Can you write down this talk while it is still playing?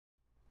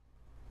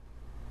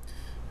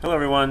Hello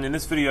everyone, in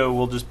this video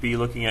we'll just be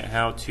looking at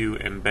how to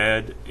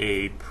embed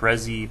a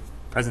Prezi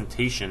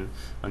presentation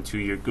onto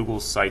your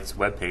Google Sites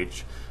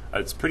webpage.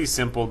 It's pretty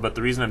simple, but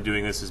the reason I'm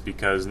doing this is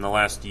because in the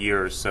last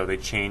year or so they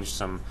changed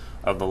some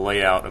of the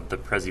layout of the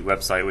Prezi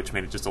website, which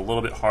made it just a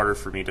little bit harder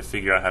for me to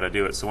figure out how to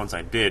do it. So once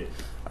I did,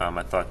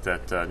 I thought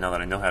that now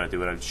that I know how to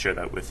do it, I'd share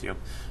that with you.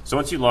 So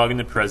once you log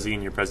into Prezi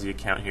in your Prezi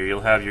account here,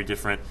 you'll have your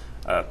different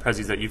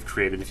Prezis that you've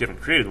created. If you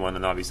haven't created one,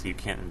 then obviously you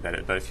can't embed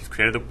it. But if you've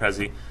created a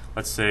Prezi,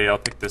 let's say I'll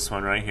pick this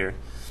one right here,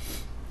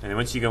 and then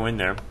once you go in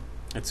there,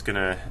 it's going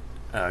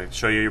to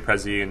show you your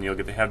Prezi, and you'll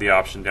have the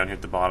option down here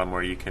at the bottom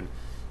where you can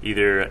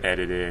either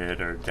edit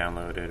it or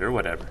download it or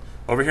whatever.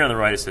 Over here on the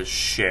right it says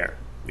share.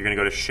 You're going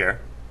to go to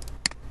share,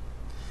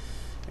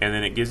 and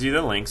then it gives you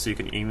the link, so you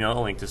can email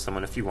a link to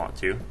someone if you want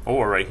to.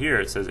 Or right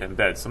here it says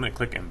embed, so I'm going to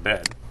click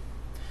embed,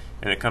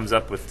 and it comes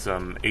up with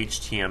some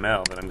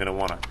HTML that I'm going to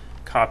want to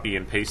copy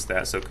and paste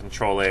that. So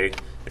Control A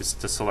is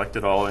to select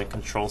it all, and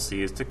Control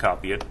C is to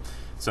copy it.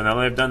 So now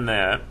that I've done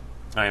that,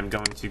 I am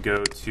going to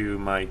go to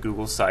my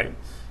Google site,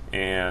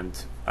 and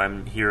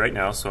I'm here right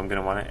now, so I'm going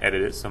to want to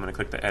edit it, so I'm going to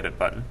click the edit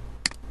button.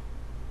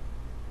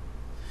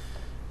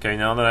 Okay,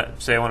 now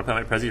that say I want to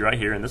put my Prezi right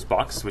here in this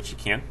box, which you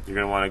can, you're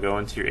going to want to go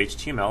into your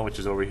HTML, which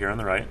is over here on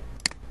the right.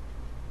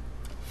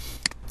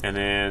 And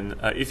then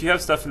if you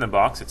have stuff in the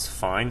box, it's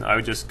fine. I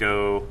would just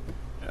go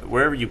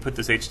wherever you put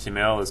this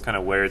HTML is kind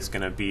of where it's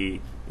going to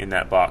be in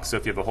that box. So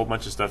if you have a whole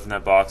bunch of stuff in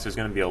that box, there's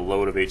going to be a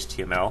load of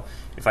HTML.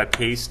 If I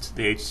paste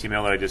the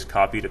HTML that I just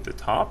copied at the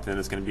top, then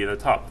it's going to be at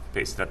the top. If I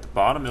paste it at the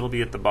bottom, it'll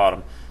be at the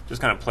bottom.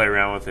 Just kind of play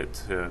around with it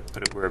to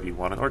put it wherever you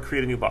want it, or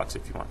create a new box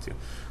if you want to.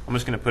 I'm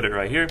just going to put it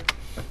right here.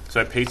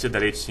 So I pasted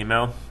that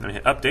HTML. I'm going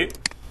to hit update.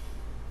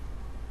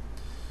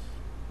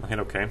 I'll hit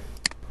OK.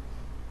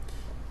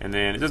 And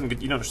then it doesn't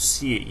get, you don't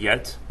see it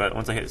yet, but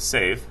once I hit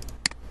save,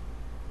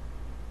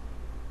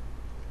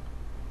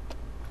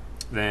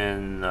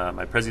 then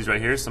my Prezi's right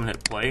here, so I'm going to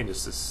hit play and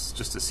just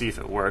to see if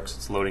it works.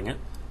 It's loading it.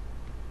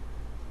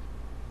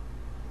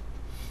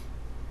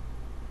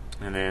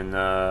 And then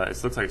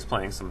it looks like it's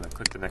playing, so I'm going to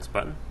click the next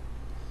button.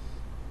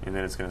 And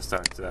then it's going to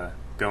start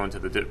going to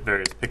the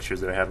various pictures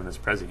that I have in this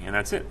Prezi. And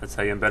that's it. That's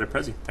how you embed a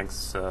Prezi.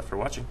 Thanks for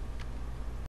watching.